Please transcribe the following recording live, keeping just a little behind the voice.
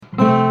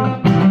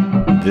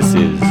This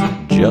is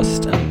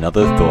Just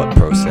Another Thought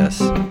Process.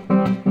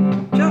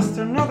 Just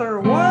another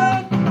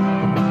what?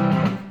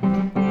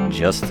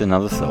 Just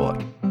Another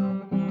Thought.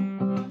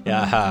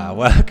 Yeah,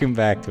 welcome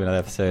back to another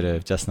episode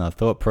of Just Another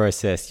Thought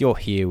Process. You're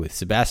here with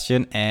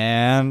Sebastian,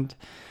 and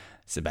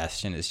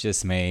Sebastian, it's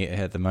just me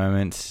at the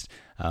moment.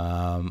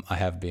 I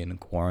have been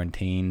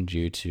quarantined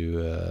due to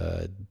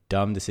a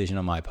dumb decision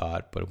on my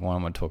part, but I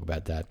want to talk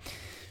about that.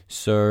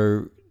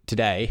 So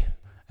today,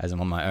 as I'm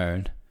on my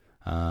own,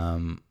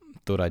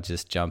 thought I'd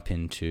just jump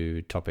into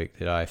a topic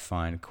that I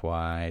find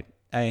quite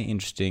A,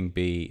 interesting,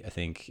 B, I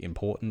think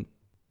important.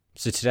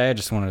 So today I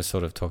just wanted to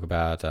sort of talk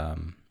about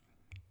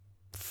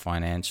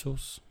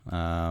financials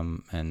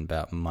and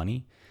about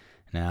money.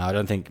 Now, I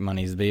don't think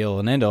money is the be all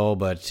and end all,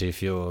 but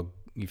if you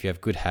have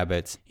good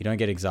habits, you don't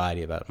get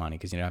anxiety about money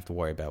because you don't have to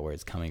worry about where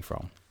it's coming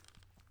from.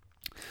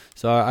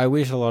 So I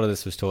wish a lot of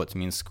this was taught to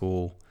me in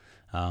school,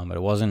 but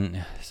it wasn't.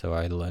 So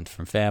I learned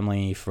from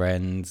family,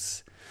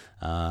 friends,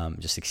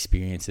 just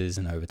experiences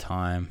and over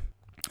time.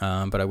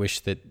 But I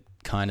wish that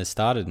kind of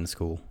started in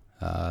school.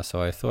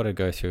 So I thought I'd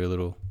go through a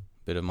little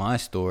bit of my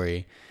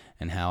story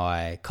and how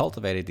I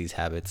cultivated these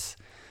habits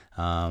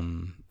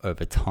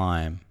over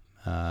time.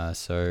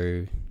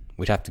 So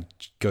we'd have to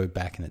go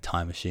back in the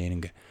time machine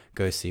and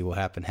go see what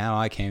happened, how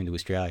I came to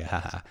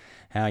Australia,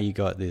 how you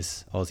got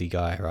this Aussie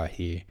guy right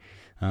here.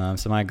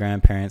 So my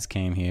grandparents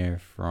came here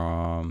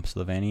from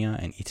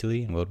Slovenia and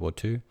Italy in World War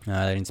II.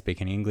 They didn't speak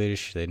any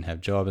English, they didn't have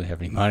a job, they didn't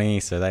have any money,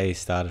 so they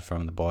started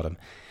from the bottom.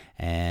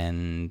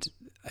 And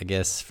I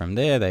guess from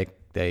there,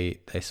 they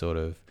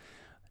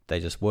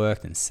just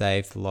worked and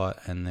saved a lot,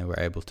 and they were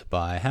able to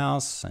buy a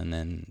house. And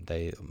then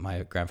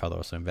my grandfather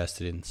also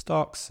invested in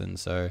stocks, and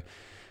so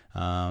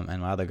and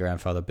my other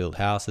grandfather built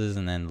houses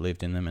and then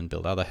lived in them and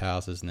built other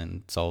houses and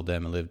then sold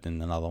them and lived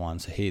in another one.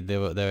 So there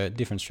were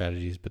different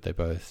strategies, but they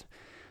both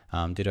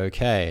did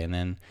okay. And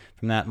then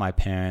from that, my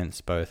parents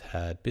both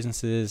had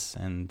businesses,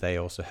 and they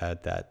also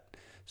had that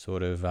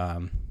sort of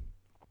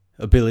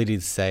ability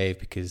to save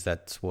because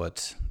that's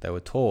what they were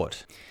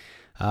taught.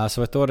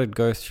 So I thought I'd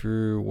go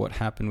through what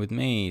happened with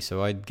me.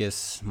 So I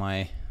guess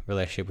my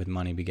relationship with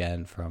money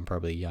began from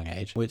probably a young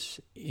age, which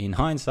in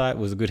hindsight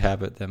was a good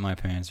habit that my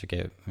parents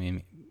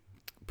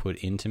put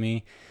into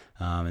me.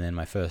 And then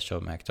my first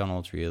job at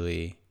McDonald's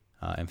really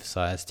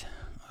emphasized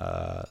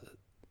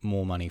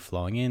more money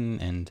flowing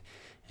in,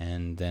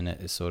 and then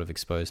it sort of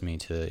exposed me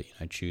to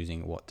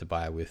choosing what to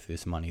buy with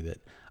this money that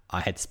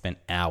I had spent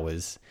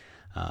hours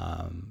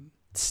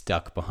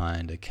stuck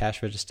behind a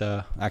cash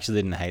register. I actually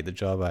didn't hate the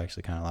job. I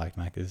actually kind of liked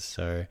Macca's,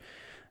 so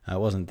it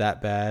wasn't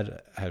that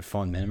bad. I had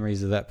fond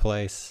memories of that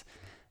place.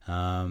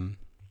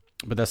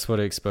 But that's what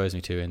it exposed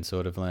me to, and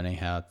sort of learning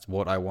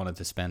what I wanted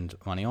to spend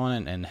money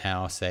on, and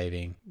how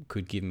saving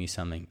could give me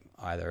something,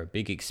 either a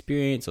big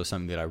experience or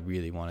something that I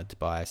really wanted to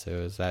buy. So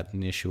it was that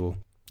initial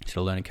sort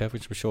of learning curve,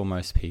 which I'm sure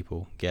most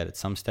people get at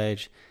some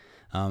stage.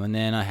 And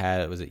then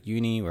it was at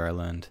uni where I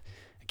learned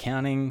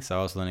accounting. So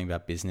I was learning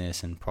about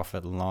business and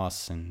profit and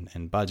loss and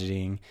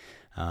budgeting.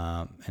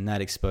 And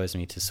that exposed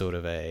me to sort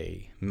of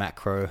a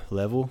macro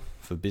level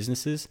for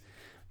businesses,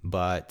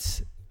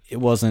 but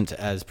it wasn't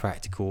as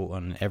practical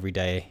on an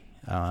everyday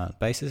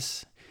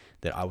basis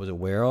that I was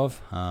aware of,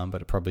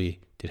 but it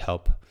probably did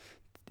help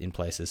in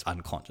places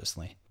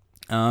unconsciously.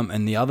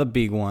 And the other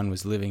big one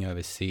was living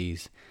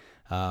overseas.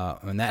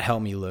 And that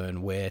helped me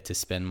learn where to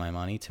spend my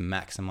money to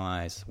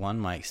maximize,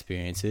 my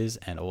experiences,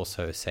 and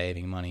also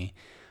saving money.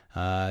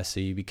 So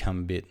you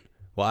become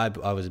I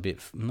was a bit,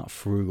 not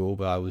frugal,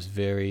 but I was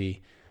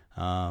very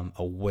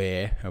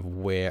aware of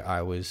where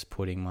I was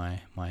putting my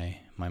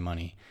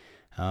money.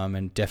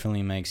 And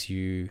definitely makes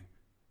you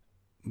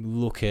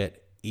look at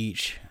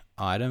each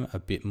item a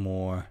bit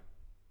more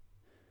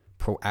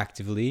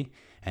proactively,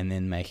 and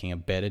then making a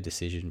better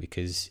decision,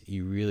 because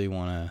you really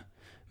want to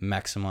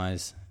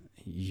maximize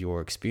your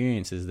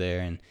experiences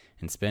there, and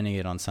spending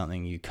it on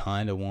something you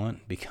kind of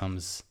want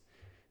becomes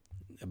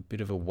a bit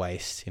of a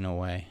waste in a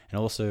way. And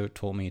also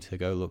taught me to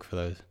go look for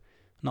those,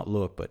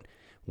 but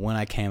when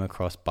I came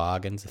across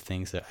bargains of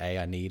things that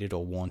I needed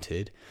or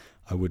wanted,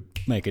 I would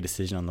make a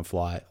decision on the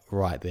fly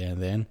right there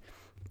and then.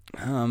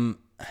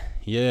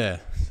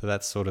 So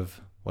that's sort of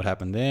what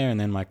happened there. And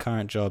then my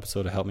current job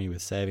sort of helped me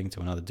with saving to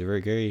another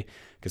degree,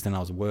 because then I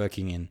was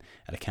working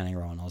at accounting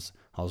role, and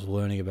I was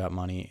learning about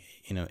money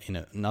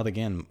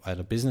again at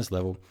a business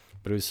level,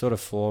 but it was sort of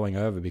flowing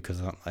over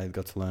because I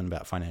got to learn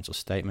about financial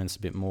statements a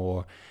bit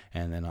more,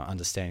 and then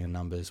understanding the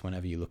numbers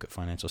whenever you look at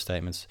financial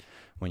statements,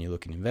 when you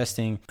look at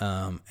investing,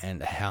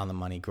 and how the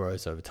money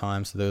grows over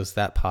time. So there was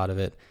that part of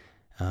it.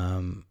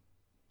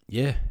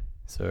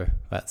 So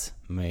that's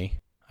me.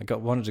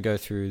 Wanted to go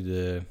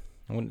through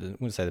I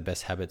wouldn't say the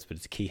best habits, but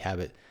it's a key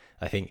habit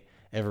I think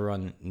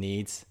everyone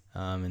needs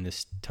in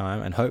this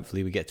time, and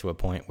hopefully we get to a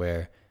point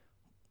where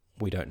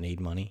we don't need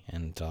money,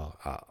 and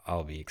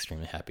I'll be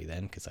extremely happy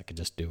then, because I can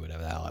just do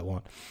whatever the hell I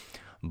want.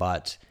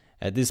 But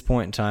at this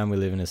point in time, we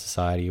live in a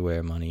society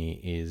where money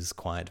is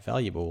quite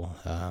valuable,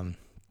 and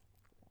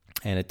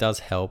it does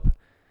help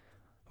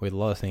with a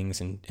lot of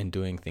things and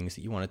doing things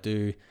that you want to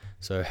do.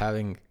 So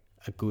having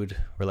a good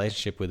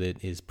relationship with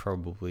it is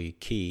probably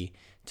key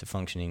to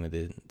functioning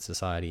within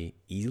society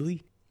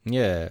easily.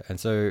 Yeah, and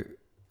so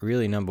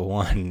really number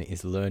one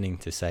is learning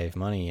to save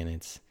money,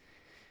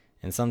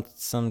 and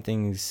some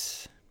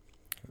things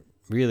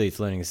really it's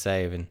learning to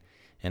save, and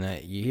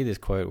you hear this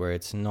quote where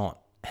it's not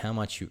how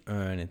much you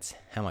earn, it's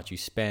how much you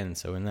spend.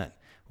 So in that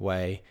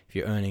way, if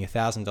you're earning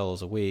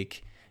 $1,000 a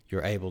week,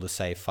 you're able to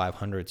save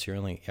 $500, so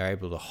you're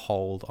able to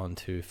hold on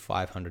to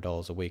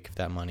 $500 a week of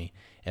that money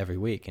every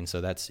week, and so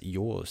that's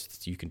yours.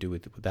 You can do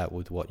with that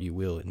with what you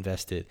will.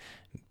 Invest it,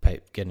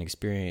 get an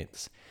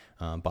experience,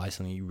 buy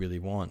something you really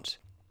want,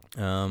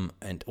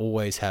 and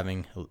always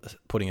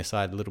putting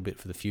aside a little bit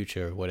for the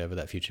future, whatever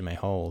that future may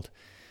hold.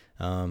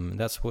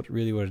 That's what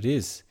it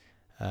is,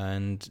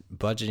 and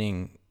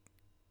budgeting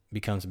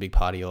becomes a big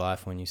part of your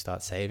life when you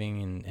start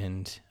saving,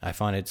 and I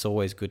find it's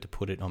always good to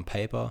put it on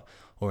paper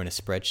or in a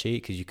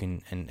spreadsheet, because you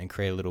can and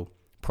create a little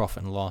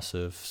profit and loss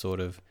of sort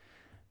of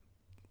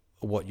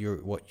what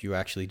you're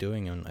actually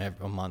doing on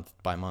month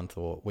by month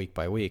or week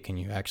by week, and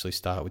you actually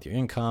start with your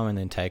income and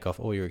then take off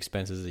all your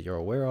expenses that you're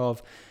aware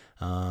of,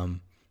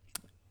 and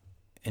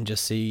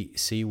just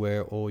see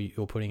where all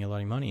you're putting a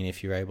lot of money. And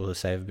if you're able to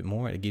save a bit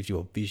more, it gives you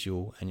a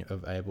visual, and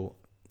you're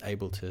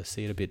able to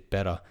see it a bit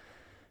better.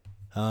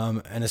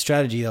 And a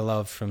strategy I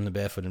love from the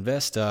Barefoot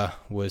Investor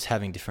was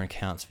having different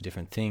accounts for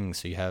different things.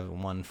 So you have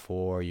one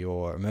for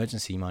your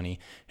emergency money,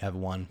 you have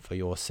one for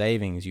your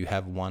savings, you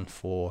have one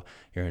for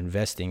your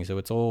investing. So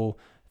it's all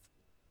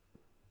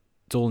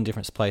in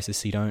different places,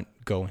 so you don't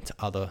go into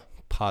other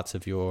parts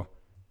of your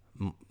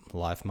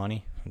life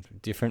money,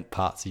 different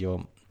parts of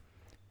your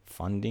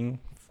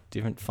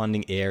different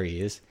funding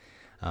areas,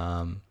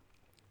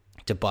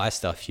 to buy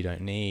stuff you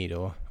don't need,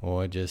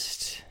 or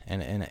just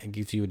and it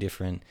gives you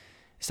it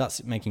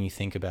starts making you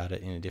think about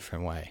it in a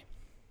different way.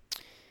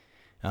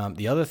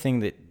 The other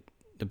thing that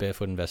the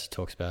Barefoot Investor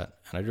talks about,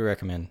 and I do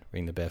recommend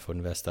reading the Barefoot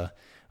Investor.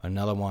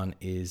 Another one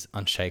is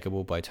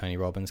Unshakable by Tony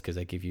Robbins, because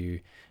they give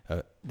you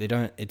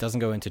it doesn't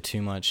go into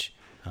too much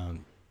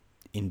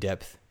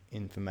in-depth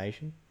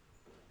information.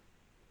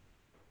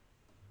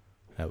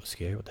 That was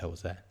scary. What the hell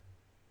was that?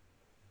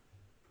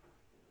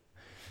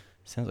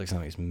 Sounds like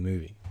something's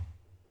moving.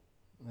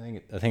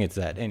 I think it's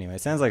that. Anyway,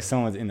 it sounds like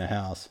someone's in the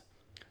house.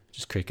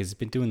 Just creepy, because it's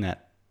been doing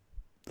that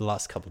the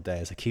last couple of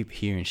days. I keep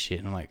hearing shit,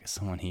 and I'm like, is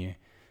someone here?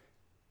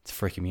 It's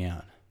freaking me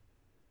out.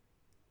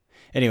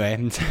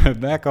 Anyway, so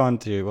back on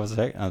to,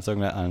 I'm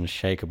talking about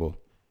Unshakable.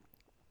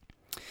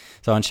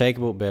 So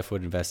Unshakable,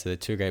 Barefoot Investor, they're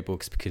two great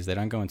books because they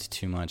don't go into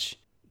too much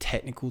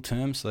technical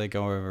terms, so they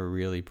go over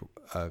really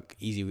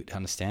easy to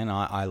understand.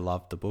 I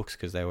loved the books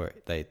because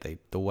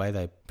the way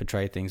they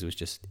portrayed things was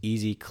just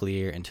easy,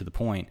 clear, and to the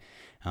point.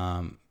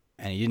 And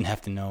you didn't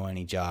have to know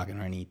any jargon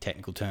or any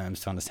technical terms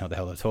to understand what the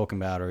hell they're talking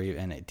about,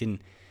 and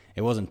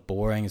it wasn't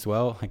boring as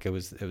well. Like it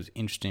was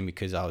interesting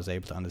because I was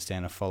able to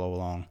understand and follow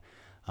along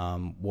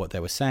what they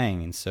were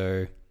saying. And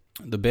so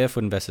the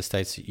Barefoot Investor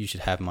states that you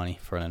should have money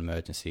for an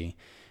emergency,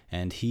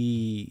 and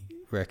he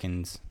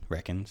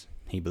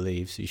he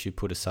believes you should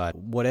put aside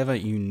whatever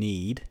you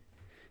need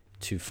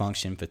to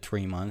function for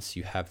 3 months.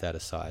 You have that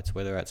aside. So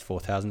whether that's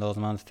 $4,000 a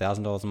month,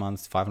 $1,000 a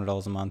month,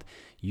 $500 a month,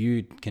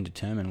 you can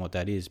determine what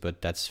that is.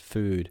 But that's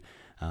food,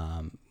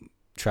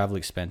 travel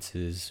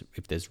expenses,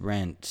 if there's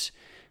rent,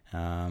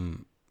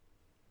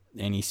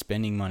 any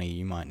spending money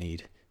you might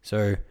need.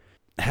 So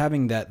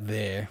having that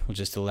there will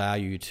just allow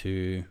you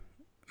to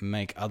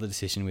make other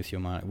decisions with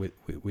your money,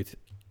 with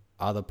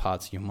other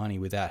parts of your money,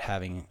 without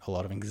having a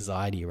lot of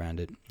anxiety around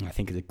it. And I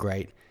think it's a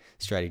great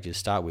strategy to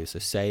start with. So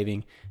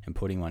saving and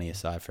putting money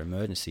aside for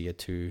emergency are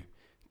two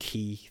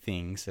key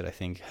things that I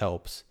think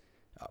helps.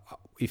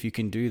 If you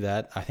can do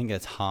that, I think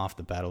that's half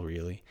the battle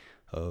really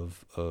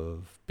of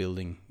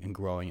building and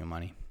growing your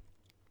money.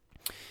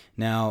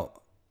 Now,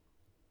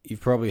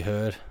 you've probably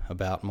heard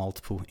about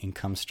multiple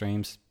income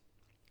streams.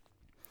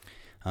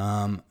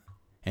 And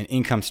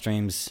income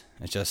streams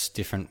are just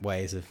different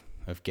ways of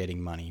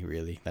getting money,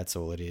 really. That's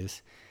all it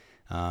is.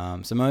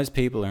 So most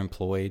people are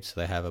employed,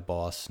 so they have a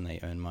boss and they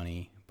earn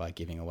money by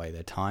giving away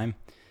their time.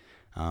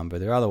 But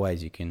there are other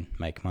ways you can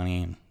make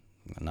money.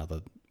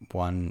 Another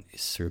one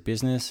is through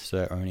business,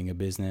 so owning a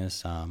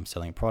business,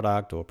 selling a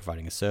product or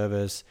providing a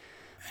service.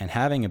 And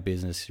having a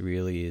business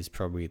really is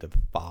probably the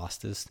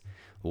fastest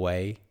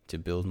way to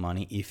build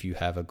money if you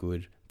have a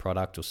good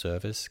product or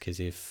service, because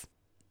if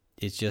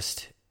it's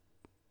just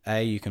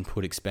A, you can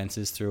put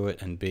expenses through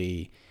it, and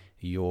B,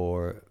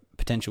 your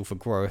potential for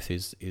growth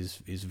is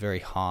very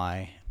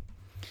high.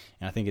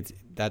 And I think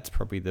that's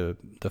probably the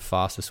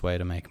fastest way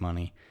to make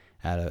money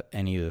out of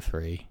any of the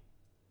three.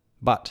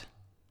 But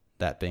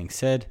that being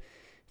said,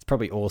 it's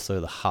probably also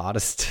the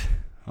hardest.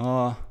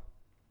 I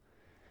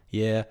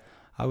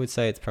would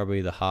say it's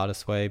probably the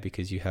hardest way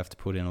because you have to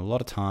put in a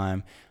lot of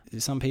time.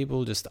 Some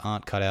people just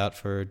aren't cut out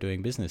for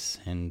doing business,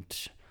 and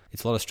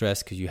it's a lot of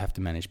stress because you have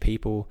to manage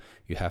people,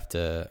 you have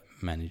to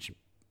manage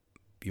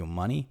your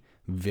money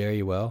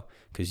very well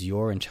because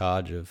you're in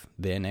charge of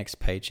their next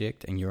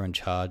paycheck and you're in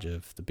charge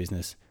of the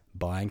business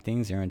buying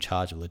things. You're in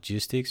charge of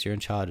logistics. You're in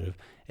charge of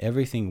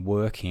everything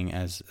working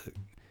as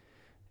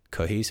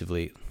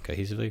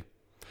cohesively,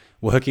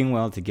 working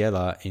well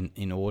together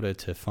in order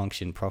to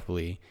function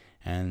properly.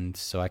 And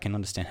so I can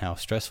understand how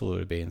stressful it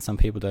would be. And some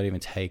people don't even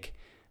take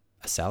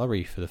a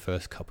salary for the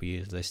first couple of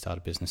years they start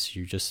a business.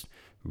 You just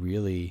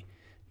really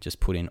just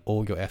put in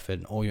all your effort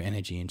and all your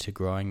energy into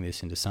growing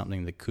this into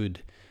something that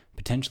could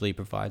potentially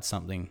provide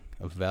something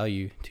of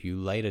value to you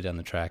later down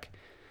the track.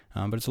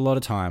 But it's a lot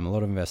of time, a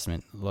lot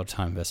of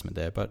time investment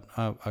there, but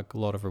a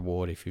lot of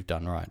reward if you've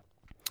done right.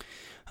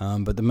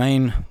 But the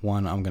main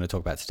one I'm going to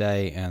talk about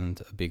today, and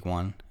a big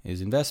one,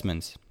 is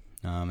investments.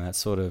 That's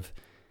sort of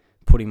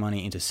putting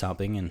money into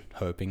something and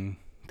hoping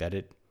that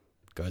it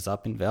goes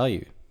up in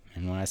value.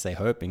 And when I say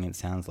hoping, it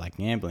sounds like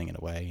gambling in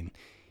a way, and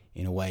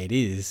in a way it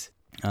is.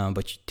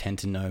 But you tend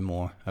to know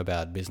more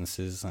about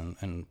businesses,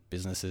 and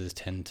businesses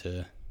tend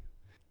to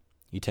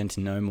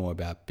know more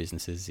about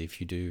businesses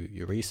if you do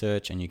your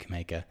research, and you can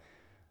make a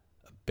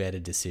better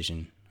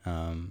decision.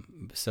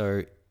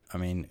 So, I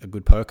mean, a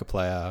good poker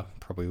player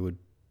probably would,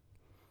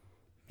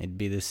 it'd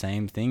be the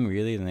same thing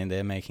really. And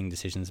they're making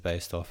decisions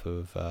based off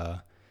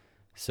of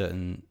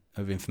certain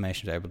of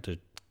information they're able to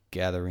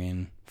gather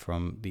in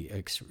from the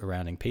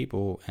surrounding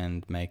people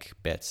and make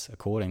bets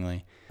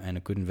accordingly. And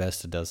a good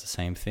investor does the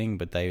same thing,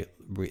 but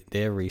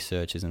their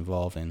research is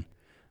involved in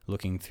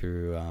looking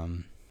through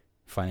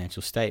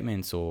financial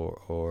statements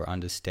or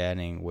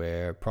understanding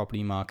where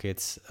property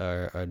markets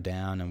are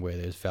down and where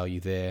there's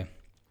value there.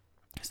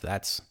 So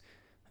that's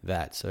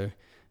that. So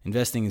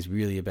investing is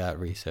really about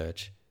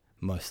research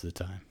most of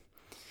the time.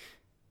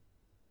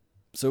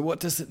 So what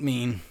does it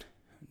mean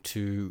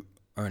to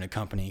own a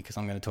company? Because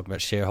I'm going to talk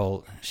about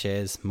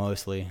shares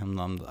mostly.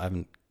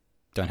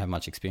 Don't have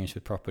much experience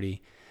with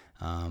property,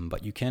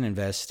 but you can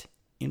invest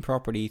in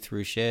property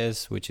through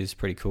shares, which is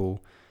pretty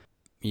cool.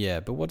 Yeah,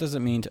 but what does it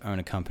mean to own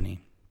a company?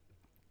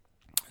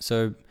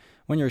 So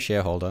when you're a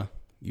shareholder,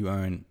 you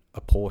own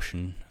a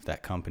portion of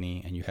that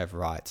company and you have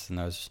rights, and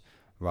those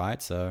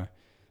rights are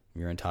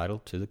you're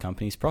entitled to the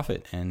company's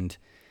profit, and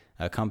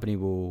a company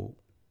will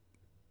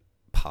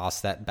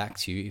pass that back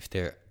to you if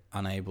they're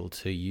unable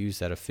to use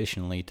that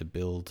efficiently to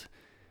build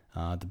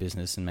the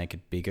business and make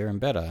it bigger and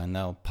better. And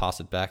they'll pass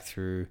it back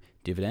through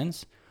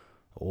dividends,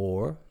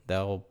 or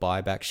they'll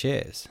buy back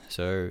shares.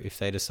 So if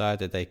they decide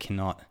that they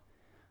cannot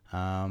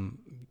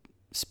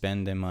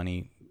spend their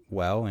money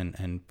well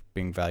and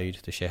bring value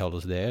to the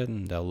shareholders there,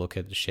 then they'll look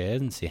at the shares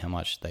and see how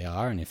much they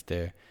are. And if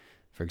they're,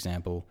 for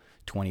example,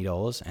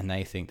 $20 and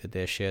they think that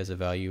their shares are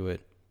valued at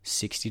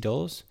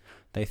 $60,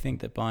 they think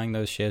that buying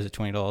those shares at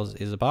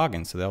 $20 is a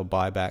bargain. So they'll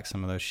buy back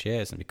some of those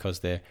shares. And because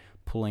they're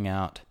pulling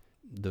out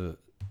the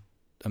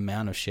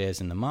amount of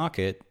shares in the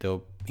market,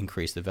 they'll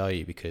increase the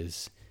value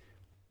because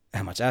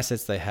how much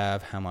assets they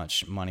have, how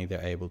much money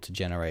they're able to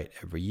generate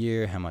every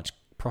year, how much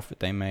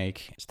profit they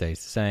make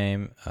stays the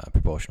same,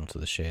 proportional to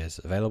the shares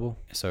available.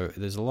 So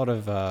there's a lot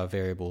of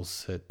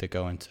variables that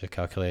go into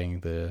calculating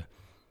the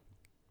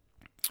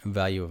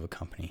value of a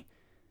company.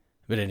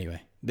 But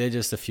anyway, they're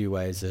just a few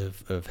ways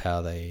of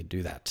how they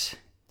do that.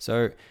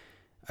 So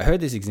I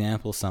heard this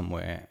example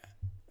somewhere.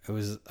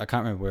 I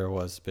can't remember where it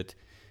was, but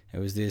it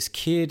was this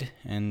kid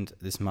and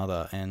this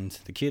mother, and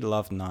the kid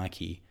loved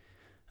Nike,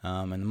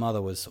 and the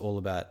mother was all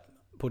about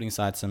putting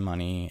aside some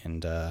money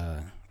and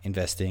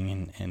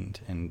investing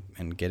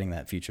and getting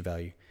that future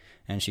value.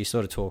 And she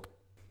sort of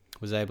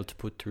was able to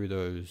put through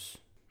those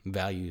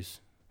values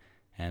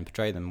and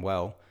portray them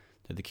well,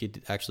 that the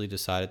kid actually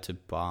decided to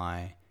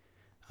buy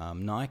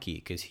Nike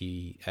because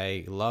he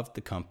A, loved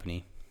the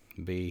company,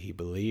 B, he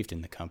believed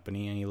in the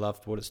company, and he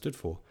loved what it stood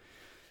for,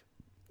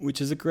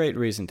 which is a great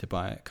reason to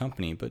buy a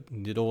company. But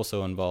it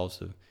also involves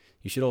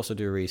you should also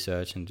do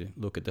research and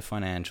look at the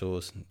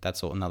financials.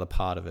 That's another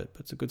part of it,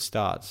 but it's a good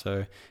start.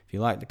 So if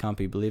you like the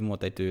company, believe in what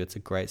they do, it's a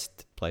great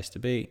place to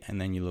be. And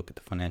then you look at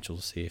the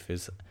financials to see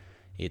if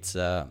it's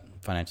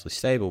financially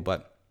stable.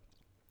 But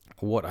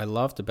what I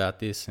loved about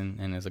this,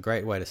 and is a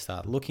great way to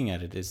start looking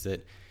at it, is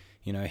that,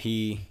 you know,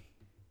 he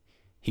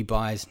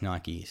buys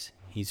Nikes.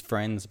 His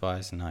friends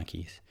buys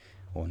Nikes,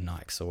 or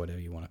Nikes, or whatever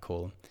you want to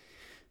call them.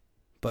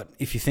 But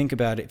if you think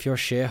about it, if you're a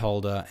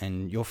shareholder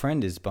and your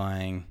friend is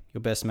buying,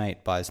 your best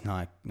mate buys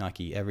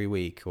Nike every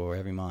week or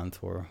every month,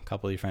 or a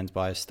couple of your friends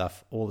buy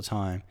stuff all the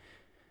time,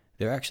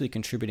 they're actually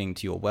contributing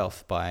to your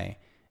wealth by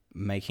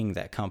making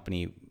that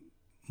company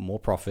more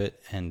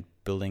profit and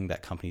building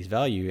that company's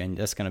value. And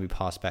that's going to be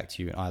passed back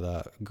to you,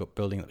 either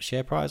building the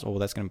share price, or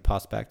that's going to be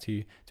passed back to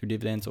you through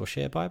dividends or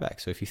share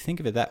buyback. So if you think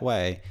of it that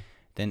way,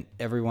 then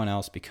everyone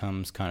else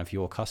becomes kind of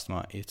your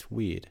customer. It's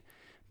weird,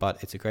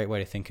 but it's a great way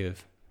to think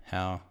of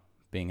how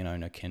being an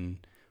owner can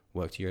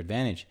work to your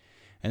advantage.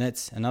 And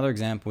that's another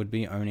example would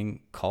be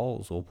owning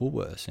Coles or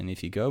Woolworths. And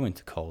if you go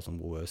into Coles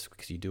and Woolworths,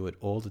 because you do it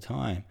all the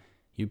time,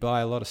 you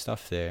buy a lot of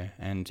stuff there.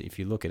 And if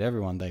you look at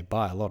everyone, they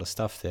buy a lot of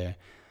stuff there.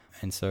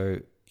 And so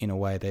in a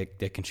way,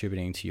 they're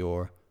contributing to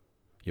your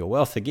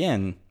wealth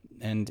again.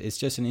 And it's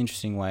just an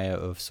interesting way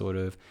of sort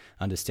of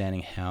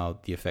understanding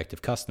how the effect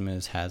of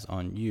customers has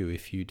on you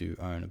if you do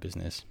own a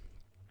business.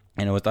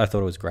 And I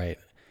thought it was great,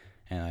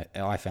 and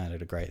I found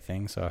it a great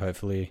thing. So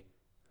hopefully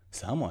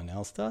someone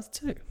else does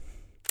too.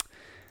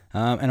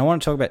 And I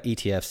want to talk about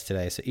ETFs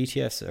today. So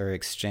ETFs are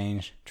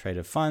exchange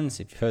traded funds.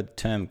 If you've heard the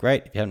term,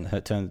 great. If you haven't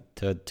heard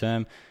the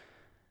term,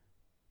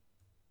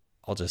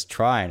 I'll just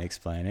try and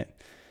explain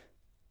it.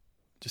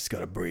 Just got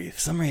to breathe.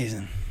 For some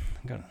reason,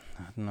 I don't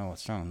know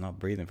what's wrong. I'm not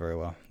breathing very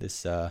well.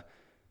 This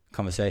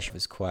conversation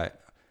was quite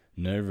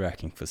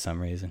nerve-wracking for some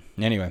reason.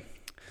 Anyway,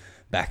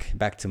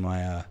 back to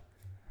my...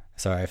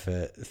 sorry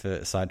for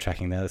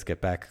sidetracking there. Let's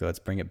get back. Let's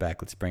bring it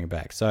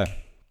back. So,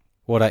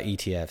 what are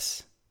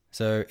ETFs?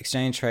 So,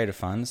 exchange traded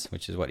funds,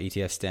 which is what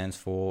ETF stands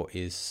for,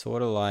 is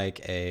sort of like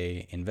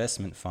a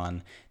investment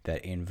fund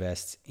that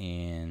invests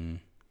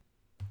in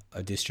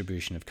a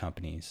distribution of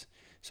companies.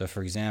 So,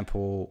 for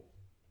example,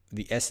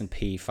 the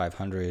S&P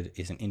 500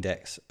 is an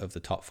index of the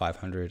top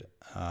 500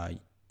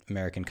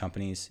 American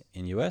companies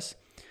in US.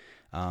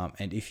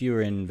 And if you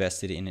were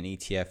invested in an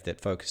ETF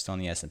that focused on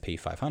the S&P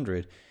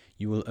 500,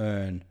 you will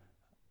earn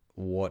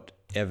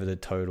whatever the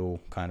total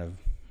kind of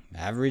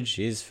average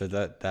is for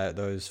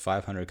those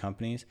 500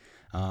 companies.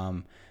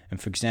 And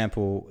for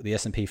example, the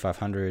S&P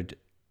 500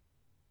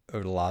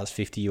 over the last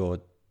 50 or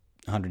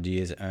 100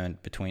 years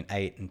earned between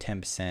 8 and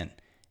 10%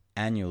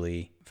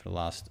 annually for the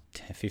last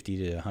 50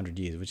 to 100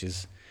 years, which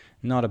is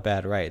not a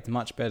bad rate. It's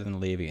much better than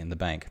leaving it in the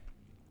bank.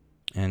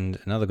 And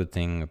another good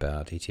thing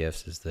about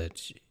ETFs is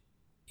that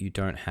you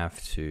don't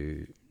have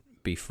to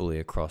be fully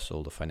across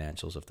all the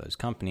financials of those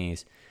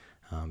companies,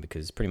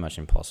 because it's pretty much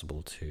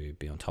impossible to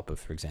be on top of,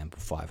 for example,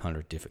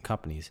 500 different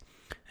companies.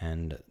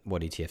 And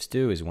what ETFs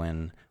do is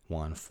when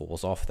one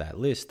falls off that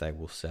list, they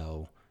will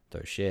sell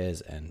those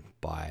shares and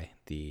buy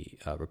the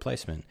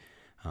replacement.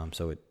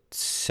 So it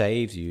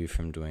saves you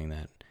from doing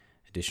that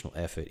additional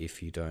effort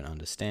if you don't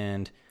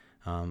understand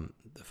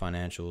the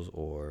financials,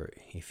 or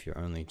if you're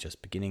only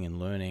just beginning and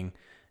learning.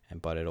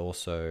 But it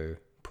also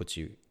puts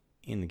you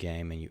in the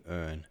game and you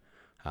earn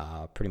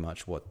pretty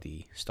much what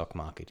the stock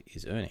market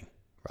is earning,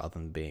 rather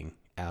than being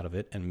out of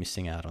it and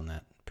missing out on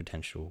that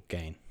potential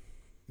gain.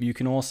 You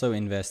can also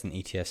invest in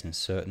ETFs in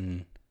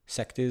certain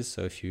sectors.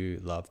 So if you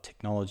love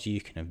technology,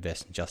 you can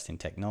invest just in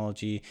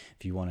technology.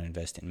 If you want to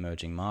invest in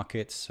emerging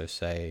markets, so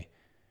say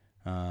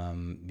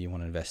you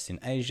want to invest in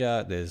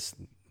Asia,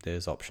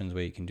 there's options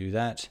where you can do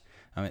that.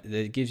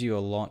 It gives you a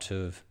lot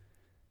of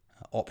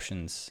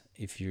options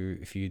if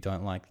you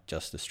don't like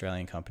just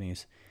Australian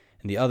companies.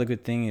 And the other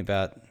good thing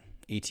about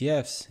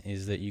ETFs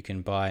is that you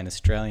can buy an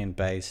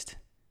Australian-based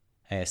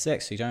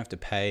ASX, so you don't have to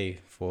pay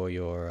for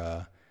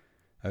your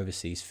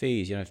overseas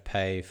fees. You don't have to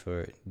pay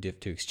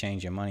to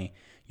exchange your money.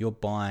 You're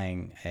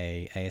buying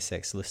a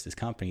ASX listed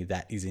company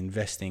that is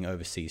investing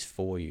overseas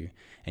for you,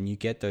 and you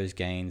get those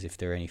gains if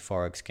there are any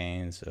forex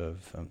gains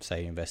of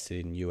say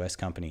invested in US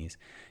companies.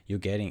 You're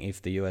getting,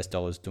 if the US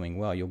dollar is doing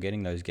well, you're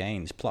getting those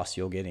gains, plus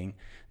you're getting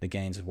the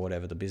gains of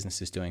whatever the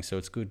business is doing. So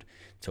it's good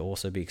to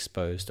also be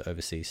exposed to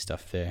overseas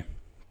stuff there.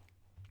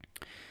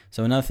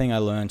 So another thing I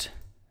learned,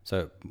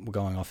 so we're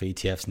going off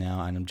ETFs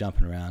now and I'm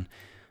jumping around,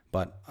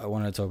 but I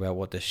wanted to talk about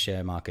what the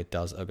share market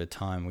does over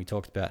time. We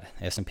talked about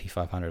S&P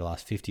 500 the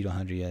last 50 to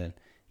 100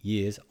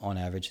 years on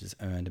average has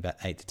earned about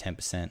 8 to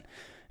 10%.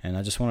 And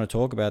I just want to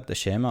talk about the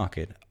share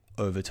market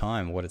over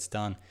time, what it's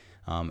done.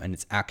 And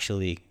it's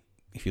actually,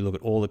 if you look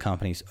at all the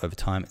companies over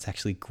time, it's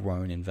actually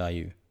grown in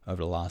value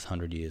over the last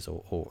 100 years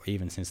or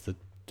even since the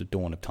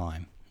dawn of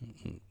time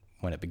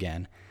when it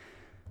began.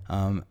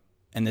 And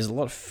there's a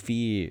lot of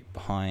fear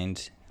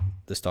behind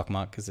the stock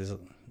market because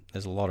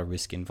there's a lot of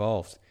risk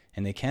involved,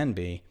 and there can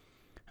be,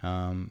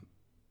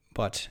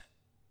 but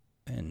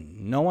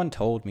no one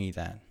told me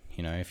that,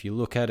 if you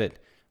look at it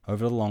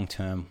over the long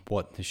term,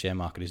 what the share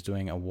market is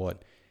doing or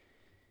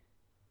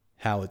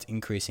how it's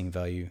increasing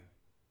value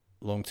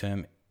long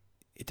term,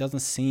 it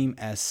doesn't seem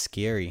as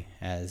scary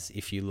as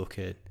if you look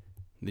at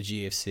the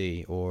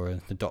GFC or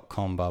the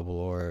 .com bubble,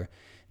 or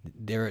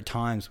there are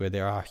times where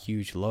there are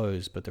huge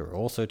lows, but there are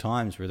also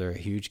times where there are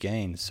huge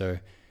gains. So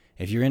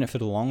if you're in it for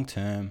the long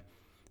term,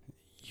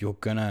 you're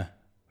gonna,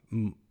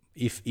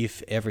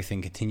 if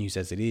everything continues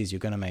as it is, you're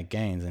gonna make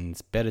gains, and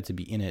it's better to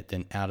be in it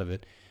than out of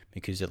it,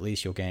 because at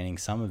least you're gaining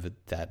some of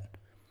it, that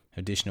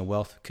additional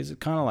wealth. Because it's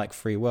kind of like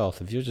free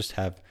wealth. If you just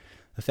have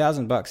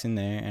 $1,000 in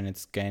there and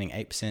it's gaining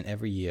 8%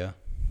 every year,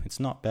 it's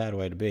not a bad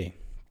way to be.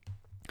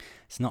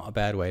 It's not a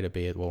bad way to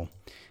be at all.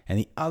 And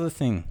the other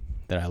thing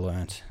that I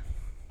learned,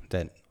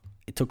 that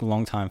it took a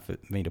long time for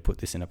me to put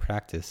this into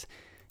practice,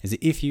 is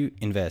that if you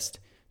invest,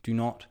 do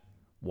not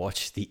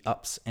watch the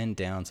ups and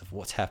downs of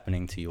what's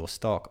happening to your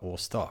stock or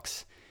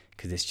stocks,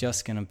 because it's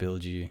just going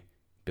to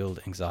build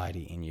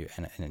anxiety in you,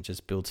 and it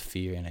just builds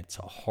fear, and it's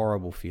a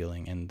horrible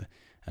feeling. And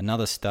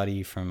another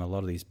study from a lot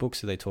of these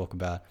books that they talk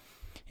about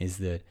is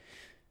that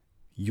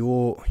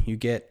you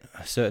get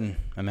a certain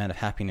amount of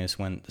happiness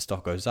when the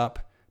stock goes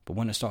up, but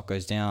when the stock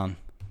goes down,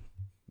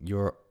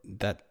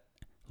 that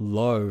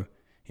low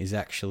is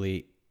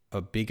actually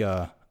a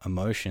bigger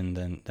emotion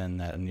than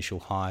that initial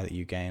high that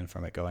you gain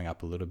from it going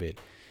up a little bit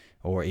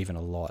or even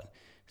a lot.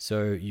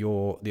 So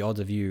the odds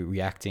of you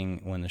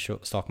reacting when the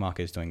stock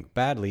market is doing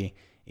badly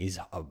is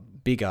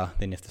bigger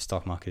than if the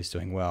stock market is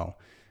doing well.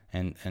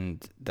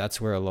 And that's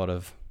where a lot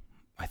of,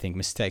 I think,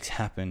 mistakes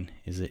happen,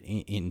 is that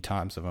in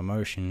times of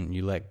emotion,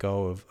 you let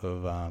go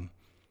of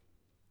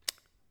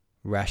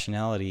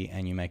rationality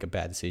and you make a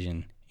bad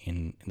decision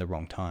in the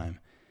wrong time.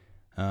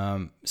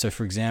 So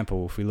for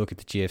example, if we look at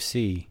the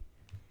GFC,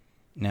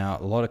 now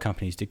a lot of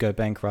companies did go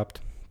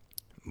bankrupt,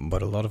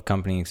 but a lot of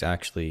companies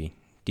actually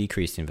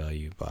decreased in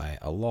value by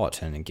a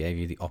lot, and it gave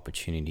you the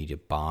opportunity to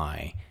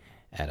buy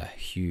at a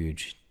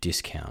huge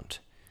discount.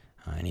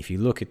 And if you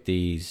look at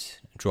these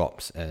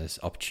drops as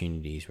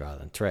opportunities rather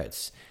than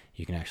threats,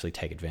 you can actually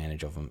take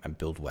advantage of them and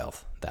build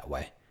wealth that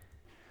way.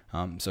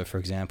 So for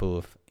example,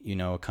 if you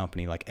know a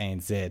company like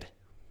ANZ,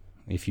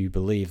 if you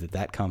believe that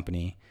that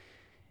company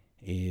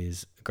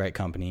is a great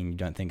company and you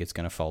don't think it's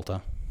going to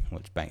falter,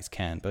 which banks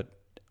can, but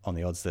on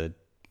the odds they're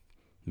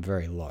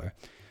very low.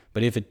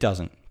 But if it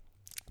doesn't,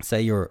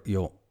 say you're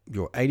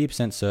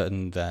 80%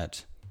 certain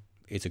that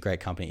it's a great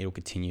company, it'll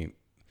continue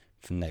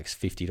for the next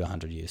 50 to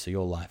 100 years, so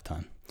your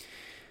lifetime.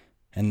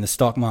 And the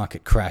stock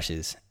market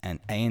crashes and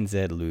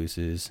ANZ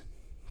loses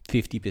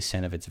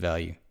 50% of its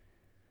value.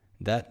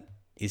 That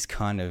is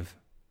kind of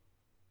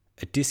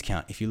a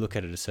discount if you look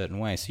at it a certain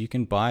way. So you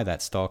can buy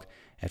that stock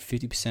at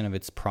 50% of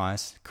its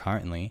price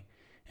currently,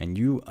 and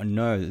you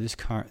know that this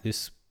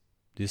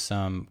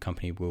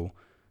company will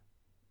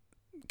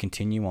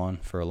continue on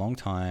for a long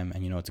time,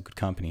 and you know it's a good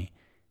company.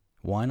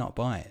 Why not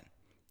buy it?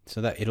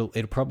 So that it'll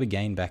probably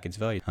gain back its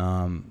value.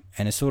 And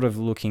it's sort of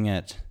looking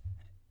at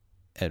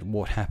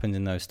what happens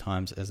in those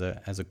times as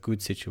a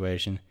good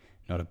situation,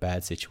 not a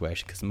bad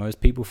situation, because most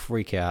people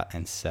freak out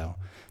and sell.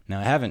 Now,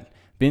 I haven't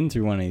been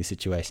through one of these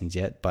situations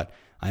yet, but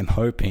I'm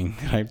hoping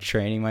that I'm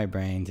training my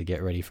brain to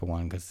get ready for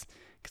one, because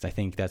I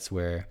think that's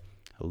where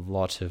a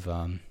lot of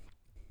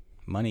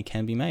money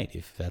can be made,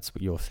 if that's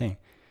your thing.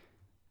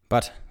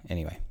 But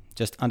anyway,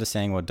 just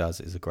understanding what it does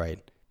is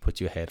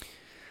puts you ahead.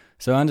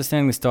 So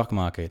understanding the stock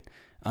market,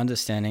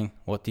 understanding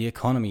what the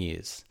economy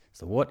is.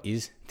 So what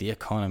is the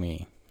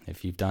economy?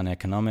 If you've done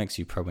economics,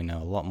 you probably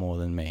know a lot more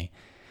than me.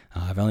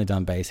 I've only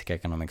done basic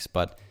economics,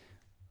 but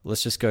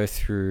let's just go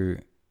through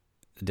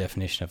the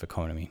definition of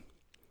economy.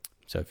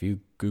 So if you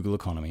Google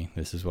economy,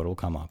 this is what will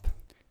come up.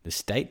 The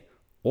state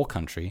or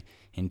country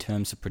in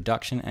terms of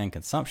production and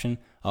consumption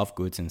of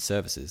goods and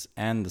services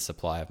and the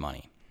supply of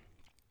money.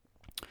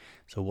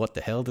 So what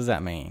the hell does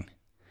that mean?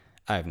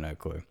 I have no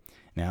clue.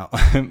 Now,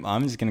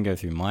 I'm just going to go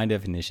through my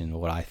definition of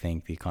what I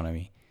think the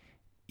economy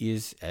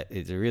is.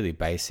 It's a really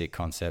basic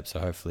concept, so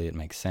hopefully it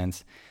makes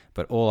sense.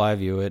 But all I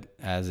view it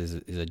as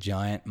is a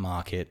giant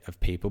market of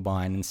people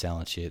buying and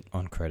selling shit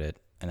on credit,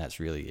 and that's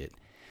really it.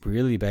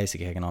 Really basic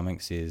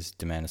economics is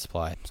demand and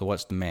supply. So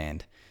what's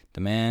demand?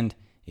 Demand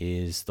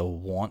is the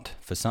want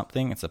for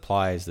something, and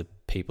supply is the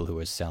people who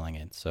are selling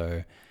it.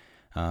 So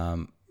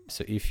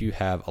if you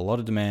have a lot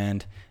of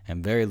demand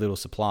and very little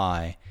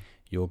supply,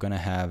 you're going to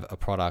have a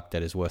product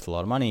that is worth a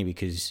lot of money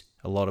because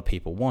a lot of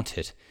people want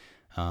it,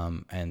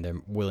 and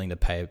they're willing to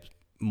pay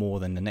more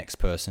than the next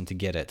person to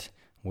get it.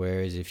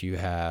 Whereas if you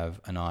have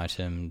an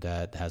item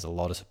that has a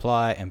lot of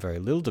supply and very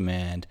little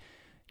demand,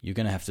 you're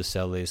going to have to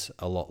sell this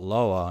a lot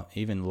lower,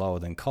 even lower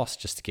than cost,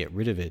 just to get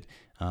rid of it,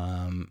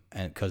 and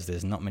because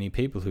there's not many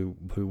people who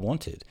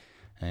want it.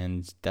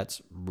 And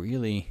that's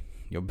really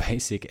your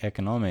basic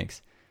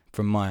economics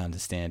from my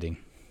understanding.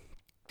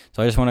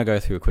 So I just want to go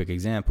through a quick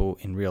example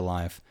in real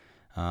life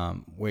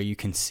where you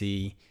can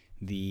see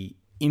the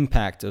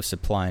impact of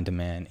supply and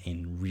demand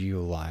in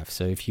real life.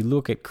 So if you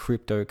look at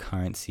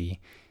cryptocurrency,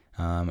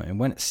 and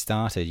when it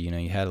started,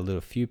 you had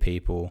a few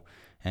people,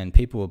 and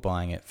people were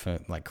buying it for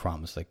like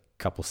crumbs, like a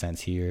couple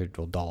cents here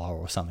or $1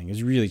 or something. It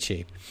was really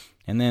cheap.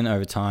 And then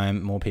over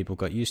time, more people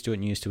got used to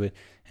it,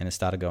 and it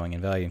started going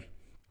in value.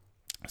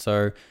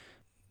 So,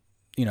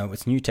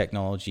 it's new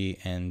technology,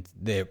 and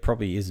there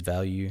probably is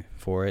value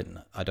for it.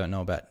 I don't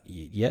know about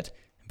it yet,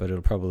 but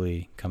it'll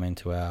probably come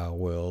into our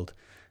world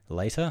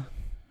later.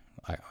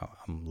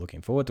 I'm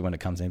looking forward to when it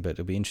comes in, but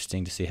it'll be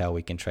interesting to see how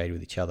we can trade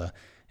with each other.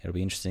 It'll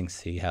be interesting to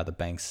see how the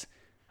banks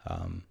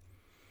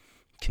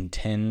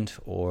contend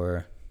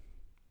or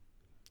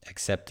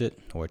accept it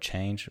or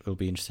change. It'll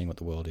be interesting what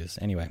the world is.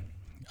 Anyway,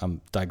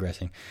 I'm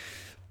digressing.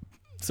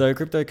 So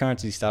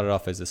cryptocurrency started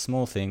off as a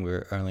small thing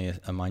where only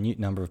a minute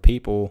number of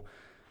people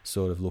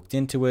sort of looked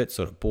into it,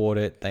 sort of bought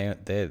it.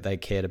 They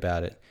cared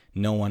about it.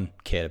 No one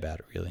cared about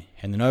it really.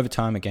 And then over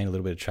time, it gained a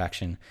little bit of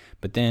traction.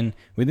 But then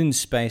within the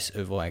space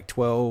of like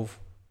 12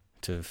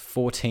 to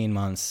 14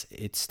 months,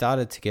 it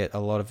started to get a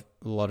lot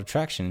of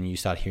traction, and you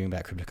start hearing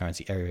about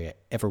cryptocurrency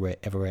everywhere.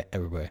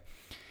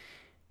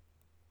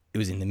 It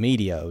was in the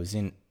media. It was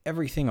in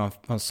everything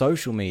on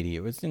social media.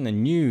 It was in the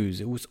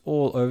news. It was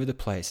all over the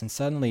place. And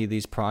suddenly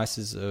these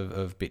prices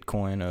of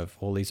Bitcoin, of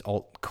all these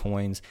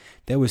altcoins,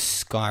 they were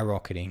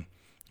skyrocketing.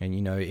 And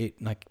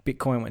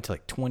Bitcoin went to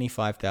like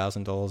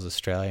 $25,000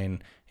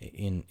 Australian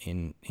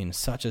in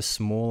such a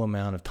small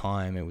amount of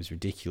time. It was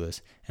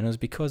ridiculous, and it was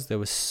because there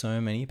were so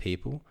many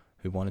people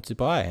who wanted to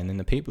buy. And then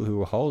the people who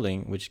were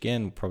holding, which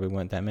again probably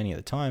weren't that many at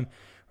the time,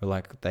 were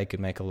like they could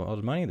make a lot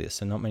of money this,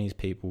 and not many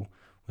people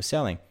was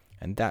selling.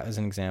 And that is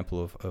an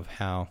example of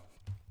how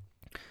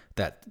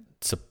that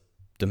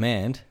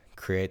demand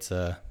creates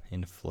a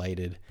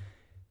inflated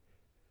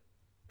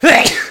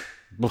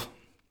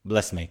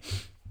bless me,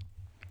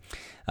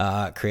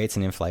 creates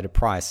an inflated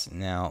price.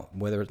 Now,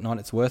 whether or not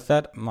it's worth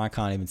that, I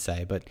can't even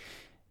say, but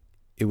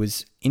it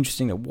was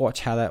interesting to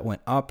watch how that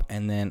went up,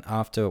 and then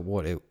after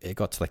it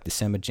got to like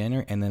December,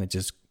 January, and then it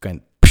just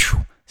went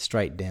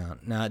straight down.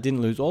 Now, it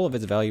didn't lose all of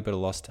its value, but it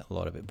lost a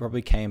lot of it.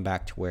 Probably came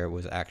back to where it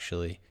was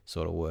actually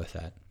sort of worth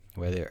at,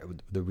 where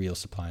the real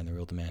supply and the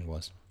real demand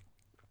was.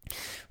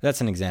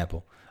 That's an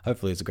example.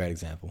 Hopefully it's a great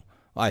example.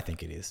 I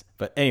think it is.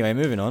 But anyway,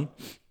 moving on.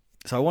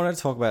 So I wanted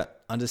to talk about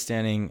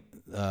understanding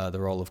the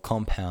role of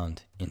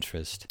compound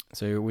interest.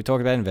 So we talk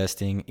about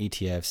investing,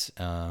 ETFs,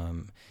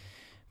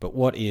 but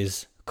what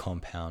is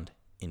compound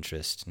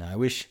interest? Now, I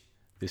wish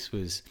this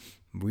was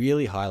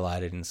really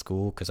highlighted in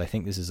school, because I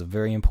think this is a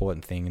very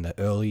important thing, and the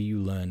earlier you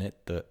learn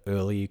it, the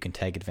earlier you can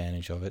take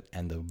advantage of it,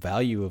 and the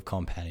value of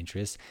compound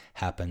interest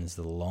happens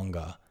the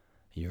longer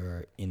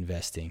you're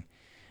investing.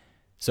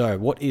 So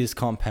what is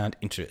compound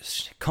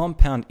interest?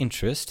 Compound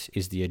interest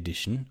is the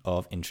addition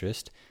of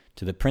interest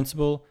to the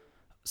principal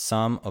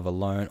sum of a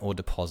loan or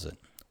deposit,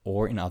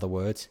 or in other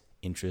words,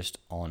 interest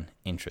on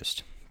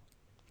interest.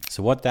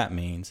 So what that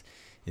means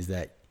is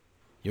that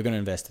you're going to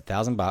invest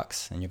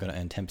 $1,000 and you're going to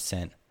earn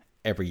 10%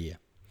 every year.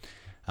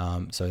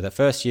 So the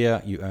first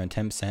year you earn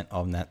 10%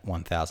 on that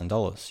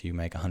 $1,000. You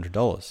make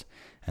 $100,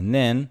 and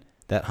then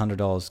that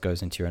 $100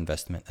 goes into your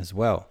investment as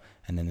well.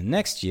 And then the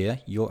next year,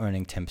 you're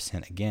earning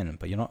 10% again,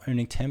 but you're not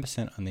earning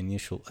 10% on the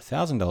initial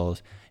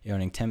 $1,000. You're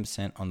earning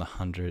 10% on the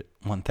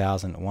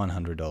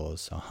 $1,100,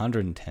 so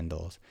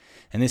 $110.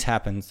 And this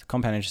happens,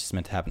 compound interest is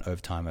meant to happen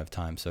over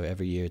time. So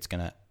every year it's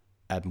going to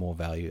add more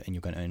value and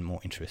you're going to earn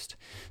more interest.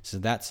 So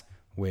that's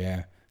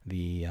where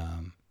the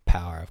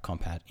power of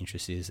compound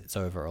interest is. It's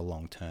over a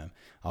long term.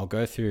 I'll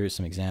go through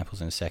some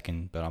examples in a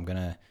second, but I'm going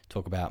to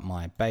talk about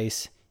my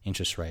base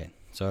interest rate.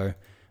 So I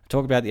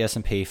talked about the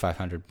S&P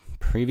 500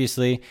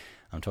 previously.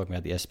 I'm talking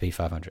about the S&P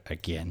 500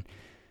 again.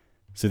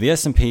 So the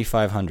S&P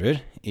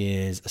 500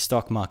 is a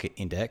stock market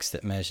index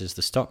that measures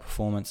the stock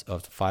performance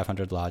of the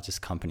 500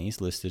 largest companies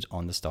listed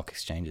on the stock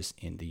exchanges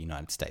in the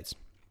United States.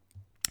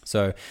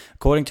 So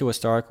according to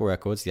historical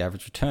records, the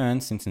average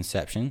return since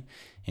inception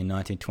in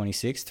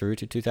 1926 through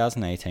to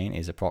 2018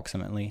 is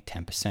approximately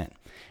 10%.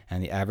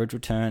 And the average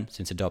return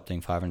since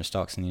adopting 500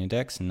 stocks in the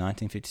index in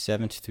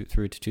 1957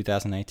 through to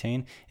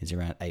 2018 is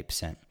around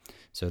 8%.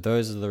 So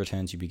those are the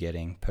returns you'll be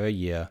getting per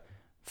year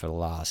for the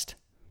last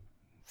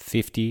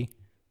 60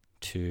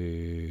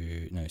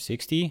 to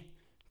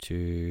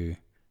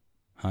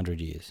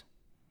 100 years.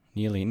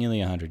 Nearly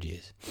 100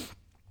 years.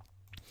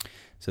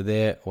 So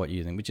they're what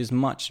you think, which is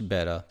much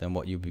better than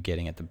what you'll be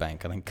getting at the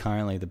bank. I think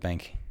currently the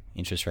bank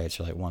interest rates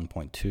are like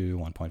 1.2,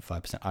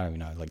 1.5%. I don't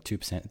know, like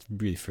 2%. It's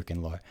really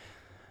freaking low.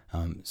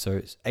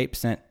 So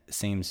 8%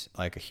 seems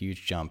like a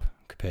huge jump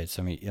compared to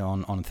something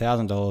on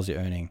 $1,000 you're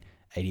earning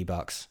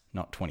 $80,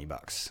 not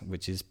 $20,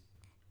 which is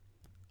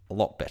a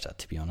lot better,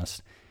 to be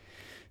honest.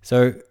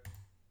 So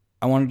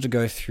I wanted to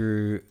go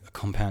through a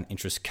compound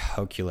interest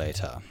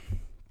calculator.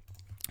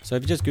 So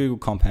if you just Google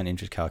compound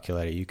interest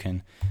calculator, you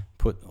can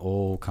put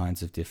all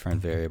kinds of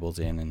different variables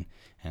in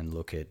and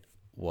look at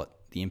what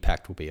the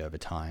impact will be over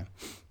time.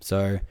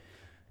 So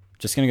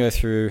just going to go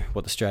through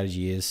what the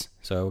strategy is.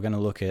 So we're going to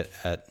look at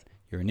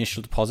your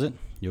initial deposit.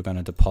 You're going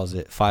to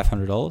deposit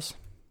 $500.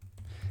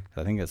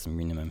 I think that's the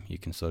minimum you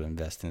can sort of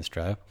invest in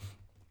Australia.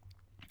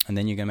 And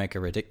then you're going to make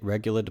a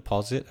regular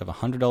deposit of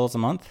 $100 a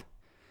month,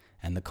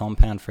 and the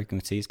compound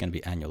frequency is going to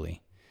be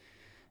annually.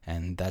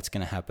 And that's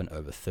going to happen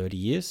over 30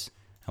 years,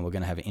 and we're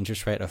going to have an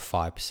interest rate of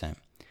 5%.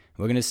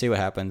 We're going to see what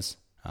happens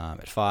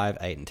at 5,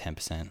 8, and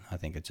 10%. I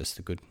think it's just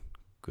a good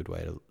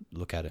way to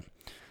look at it.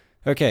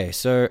 Okay,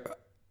 so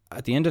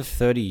at the end of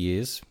 30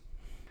 years,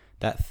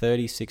 that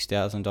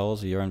 $36,000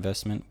 of your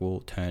investment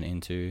will turn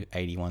into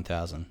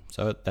 $81,000.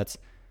 So that's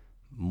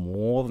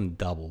more than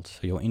doubled.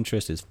 So your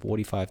interest is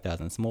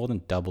 $45,000. It's more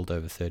than doubled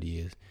over 30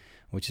 years,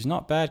 which is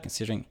not bad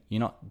considering you're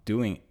not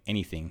doing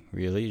anything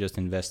really. You're just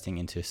investing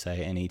into,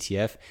 say, an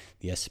ETF,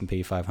 the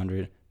S&P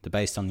 500,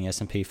 based on the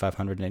S&P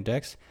 500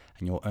 index,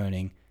 and you're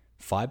earning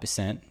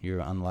 5%.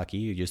 You're unlucky.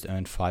 You just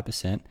earned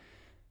 5%,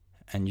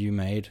 and you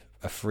made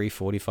a free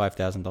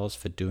 $45,000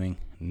 for doing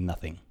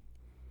nothing.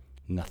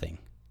 Nothing.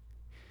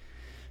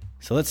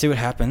 So let's see what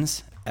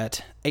happens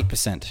at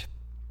 8%.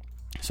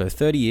 So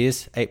 30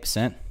 years,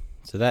 8%.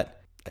 So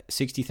that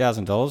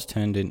 $60,000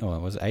 turned in, or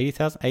was it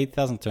 $80,000?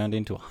 $80,000 turned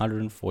into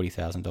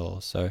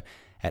 $140,000. So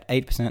at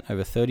 8%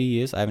 over 30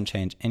 years, I haven't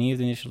changed any of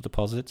the initial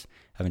deposits.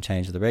 I haven't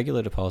changed the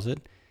regular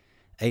deposit.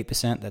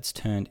 8%, that's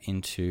turned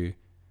into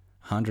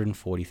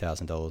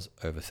 $140,000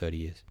 over 30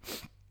 years.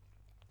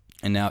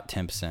 And now at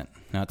 10%.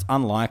 Now it's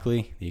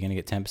unlikely that you're going to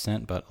get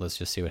 10%, but let's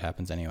just see what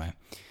happens anyway.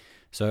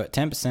 So at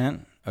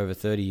 10% over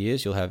 30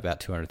 years, you'll have about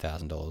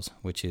 $200,000,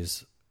 which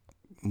is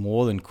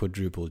more than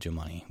quadrupled your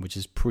money, which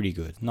is pretty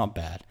good. Not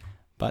bad,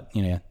 but,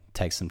 it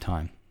takes some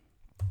time.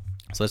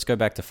 So let's go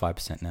back to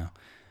 5% now.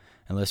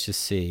 And let's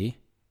just see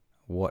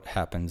what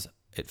happens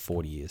at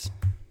 40 years.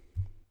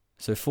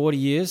 So 40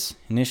 years,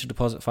 initial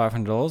deposit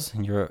 $500,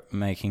 and you're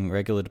making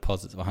regular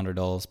deposits of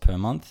 $100 per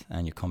month,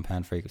 and your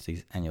compound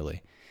frequencies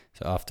annually.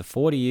 So after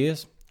 40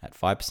 years, at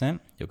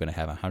 5%, you're going to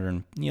have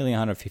nearly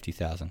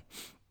 $150,000.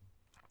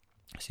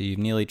 So you've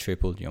nearly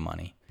tripled your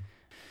money.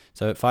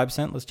 So at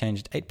 5%, let's change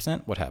it to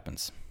 8%. What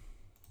happens?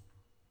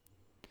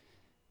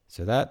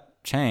 So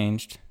that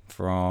changed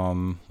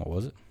from, what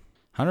was it?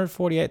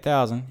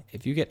 $148,000.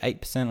 If you get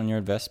 8% on your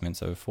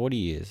investments over 40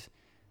 years,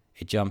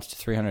 it jumps to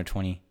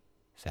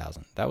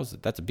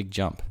 $320,000. That's a big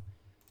jump.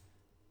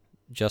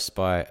 Just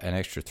by an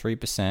extra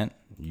 3%,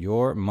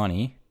 your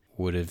money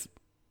would have,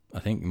 I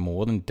think,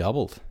 more than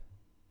doubled.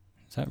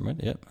 Is that right?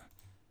 Yep.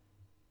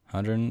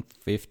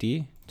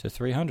 150 to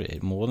 300.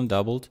 It more than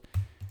doubled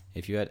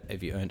if you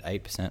earned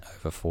 8%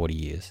 over 40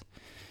 years.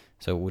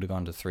 So it would have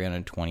gone to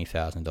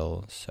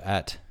 $320,000. So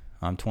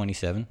I'm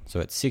 27. So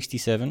at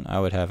 67, I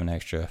would have an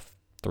extra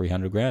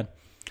 $300,000.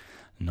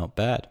 Not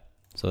bad.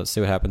 So let's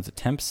see what happens at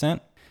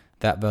 10%.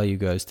 That value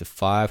goes to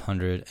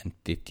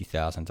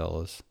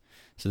 $550,000.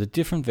 So the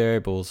different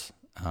variables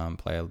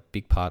play a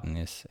big part in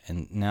this.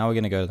 And now we're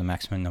going to go to the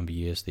maximum number of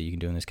years that you can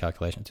do in this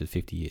calculation, to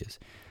 50 years.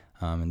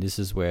 And this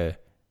is where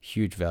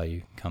huge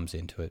value comes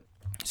into it.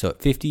 So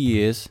at 50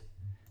 years,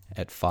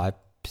 at 5%,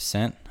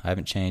 I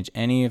haven't changed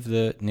any of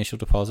the initial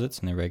deposits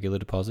and the regular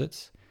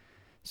deposits.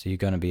 So you're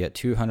going to be at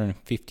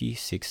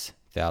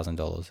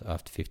 $256,000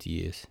 after 50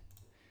 years.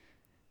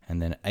 And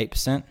then at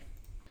 8%,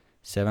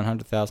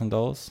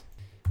 $700,000.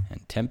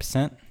 And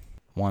 10%,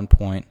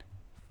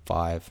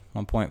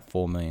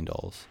 $1.4 million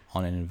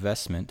on an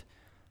investment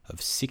of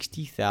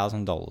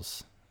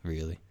 $60,000,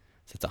 really.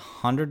 So it's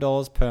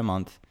 $100 per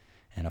month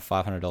and a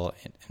 $500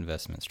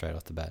 investment straight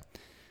off the bat.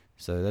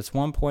 So that's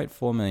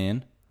 $1.4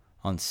 million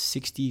on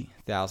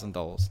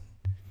 $60,000.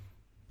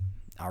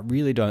 I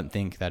really don't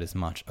think that is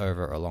much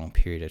over a long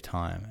period of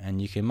time, and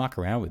you can muck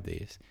around with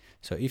these.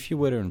 So if you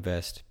were to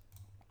invest,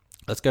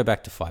 let's go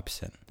back to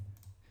 5%.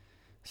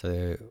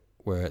 So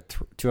we're at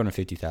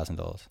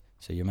 $250,000.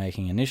 So you're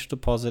making initial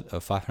deposit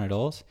of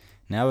 $500.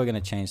 Now we're going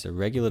to change the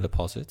regular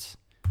deposits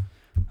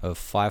of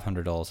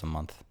 $500 a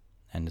month,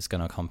 and it's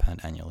going to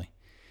compound annually.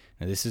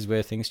 Now this is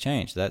where things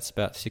change. That's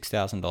about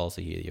 $6,000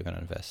 a year you're going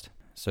to invest.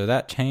 So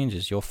that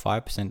changes your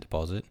 5%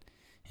 deposit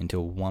into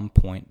a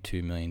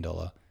 $1.2 million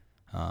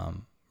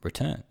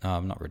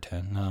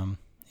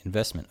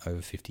investment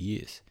over 50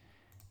 years.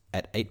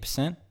 At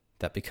 8%,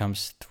 that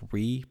becomes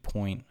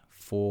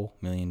 $3.4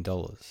 million.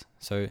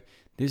 So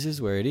this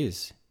is where it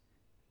is.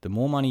 The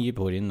more money you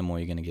put in, the more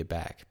you're going to get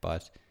back.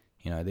 But,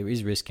 there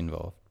is risk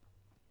involved.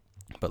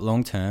 But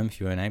long term, if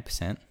you earn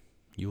 8%,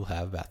 you'll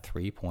have about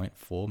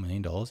 $3.4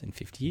 million in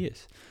 50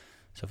 years.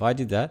 So if I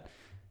did that,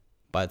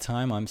 by the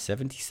time I'm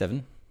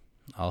 77,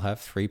 I'll have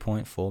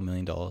 $3.4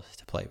 million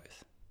to play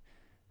with.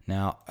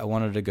 Now, I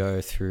wanted to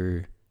go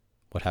through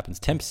what happens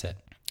 10%.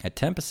 At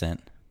 10%,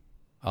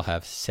 I'll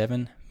have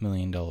 $7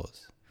 million.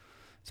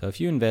 So if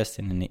you invest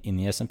in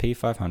the S&P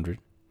 500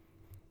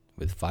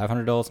 with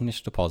 $500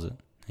 initial deposit,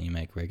 and you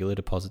make regular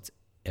deposits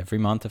every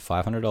month of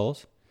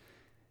 $500,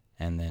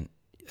 and then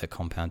it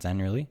compounds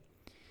annually,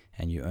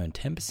 and you earn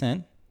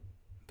 10%,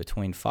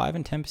 between 5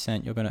 and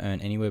 10%, you're going to earn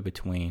anywhere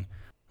between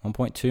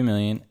 $1.2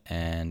 million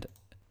and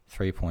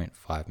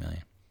 $3.5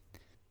 million.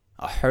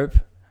 I hope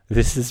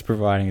this is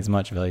providing as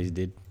much value as it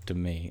did to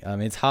me.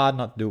 It's hard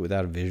not to do it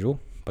without a visual,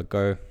 but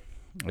I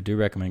do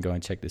recommend go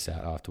and check this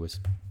out afterwards.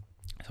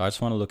 So I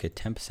just want to look at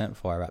 10%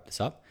 before I wrap this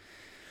up.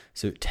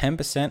 So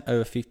 10%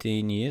 over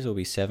 15 years will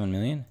be $7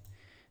 million.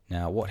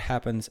 Now, what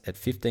happens at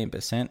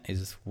 15%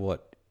 is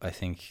what I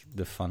think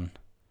the fun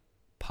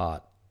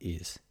part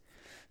is.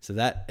 So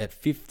that at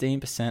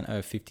 15%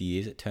 over 50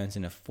 years, it turns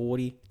into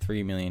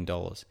 $43 million.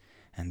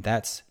 And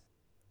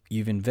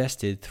you've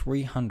invested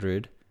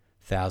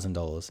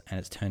 $300,000 and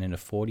it's turned into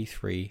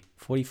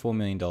 $44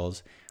 million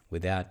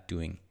without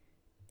doing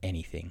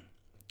anything.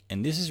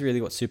 And this is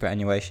really what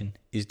superannuation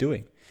is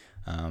doing.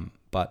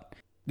 But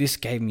this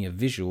gave me a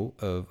visual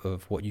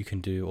of what you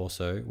can do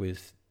also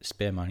with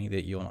spare money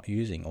that you're not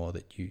using, or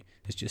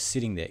that's just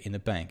sitting there in the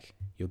bank.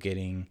 You're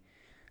getting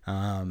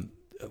 1.5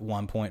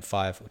 or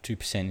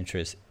 2%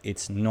 interest.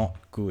 It's not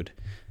good.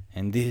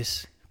 And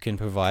this can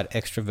provide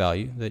extra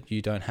value that you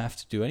don't have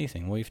to do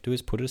anything. All you have to do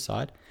is put it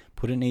aside,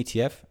 put it in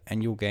ETF,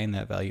 and you'll gain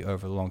that value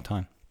over a long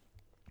time.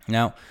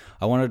 Now,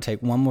 I wanted to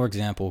take one more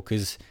example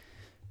because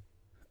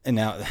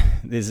now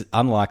there's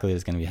unlikely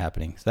it's going to be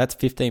happening. So that's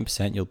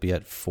 15%. You'll be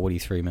at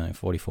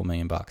 $44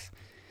 million bucks.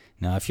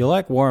 Now, if you're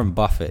like Warren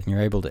Buffett and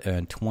you're able to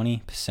earn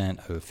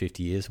 20% over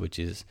 50 years, which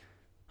is,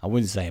 I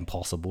wouldn't say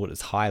impossible,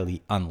 it's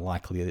highly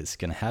unlikely that it's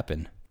going to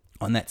happen.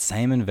 On that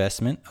same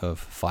investment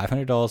of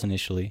 $500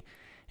 initially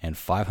and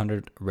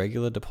 $500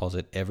 regular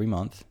deposit every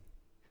month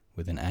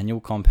with an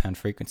annual compound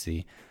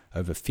frequency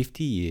over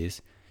 50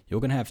 years, you're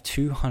going to have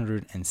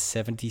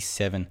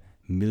 $277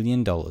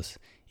 million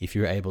if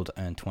you're able to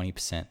earn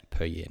 20%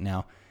 per year.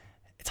 Now,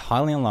 it's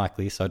highly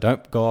unlikely, so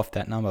don't go off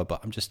that number,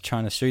 but I'm just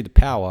trying to show you the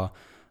power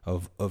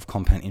of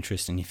compound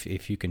interest, and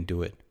if you can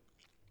do it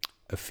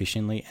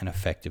efficiently and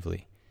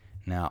effectively.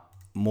 Now,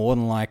 more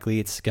than likely,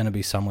 it's going to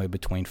be somewhere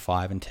between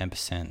 5 and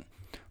 10%,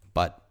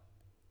 but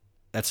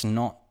that's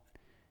not.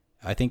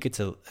 I think it's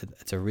a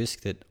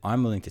risk that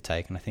I'm willing to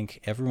take, and I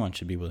think everyone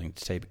should be willing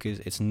to take, because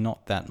it's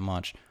not that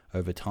much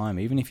over time.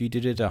 Even if you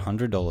did it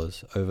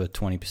 $100 over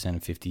 20% in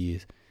 50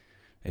 years,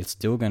 it's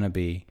still going to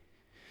be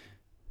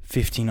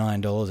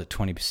 $59 at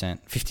 20%,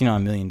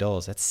 $59 million.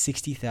 That's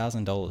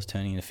 $60,000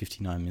 turning into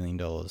 $59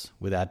 million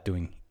without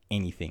doing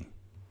anything.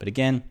 But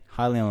again,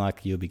 highly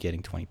unlikely you'll be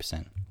getting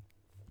 20%.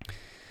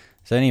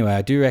 So anyway,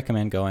 I do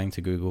recommend going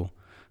to Google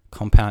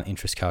compound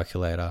interest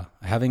calculator,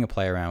 having a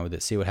play around with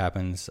it, see what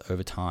happens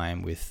over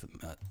time with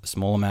a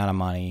small amount of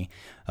money,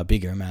 a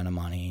bigger amount of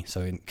money.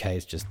 So in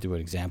case, just do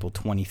an example,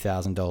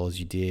 $20,000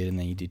 you did, and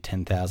then you did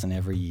 $10,000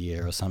 every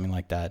year or something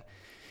like that,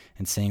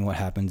 and seeing what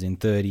happens in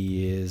 30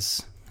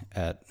 years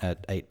at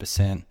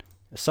 8%,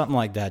 something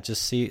like that.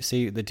 Just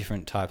see the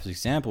different types of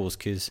examples,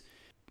 because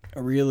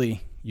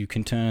really you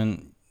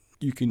can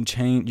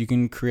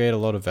create a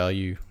lot of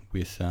value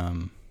with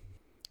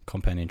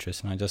compound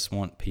interest, and I just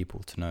want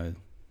people to know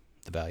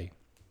the value.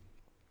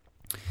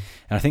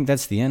 And I think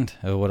that's the end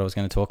of what I was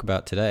going to talk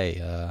about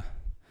today.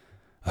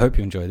 I hope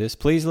you enjoy this.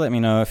 Please let me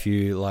know if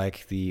you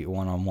like the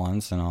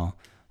one-on-ones, and I'll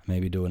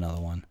maybe do another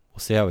one. We'll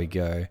see how we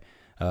go.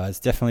 It's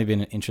definitely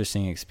been an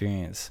interesting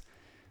experience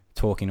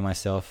talking to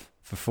myself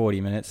for 40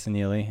 minutes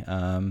nearly.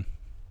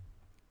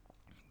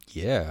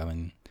 Yeah, I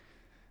mean,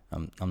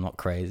 I'm not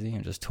crazy.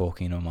 I'm just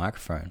talking to a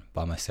microphone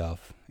by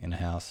myself in a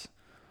house,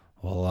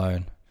 all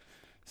alone,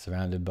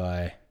 surrounded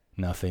by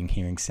nothing,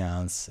 hearing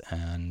sounds,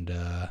 and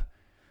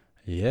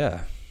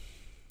yeah.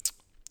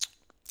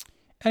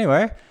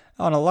 Anyway,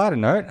 on a lighter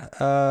note,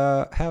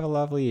 have a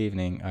lovely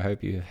evening. I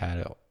hope you've had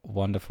a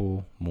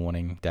wonderful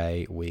morning,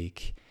 day,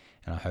 week,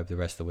 and I hope the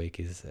rest of the week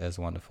is as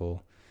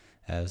wonderful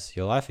as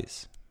your life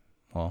is.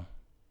 Well,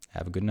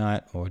 have a good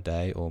night, or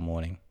day, or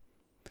morning.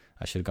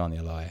 I should have gone the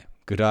other way.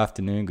 Good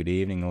afternoon, good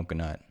evening, or good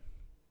night.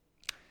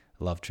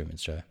 I love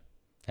Truman's Show.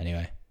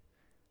 Anyway,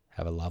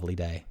 have a lovely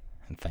day,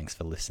 and thanks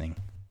for listening.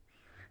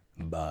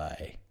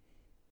 Bye.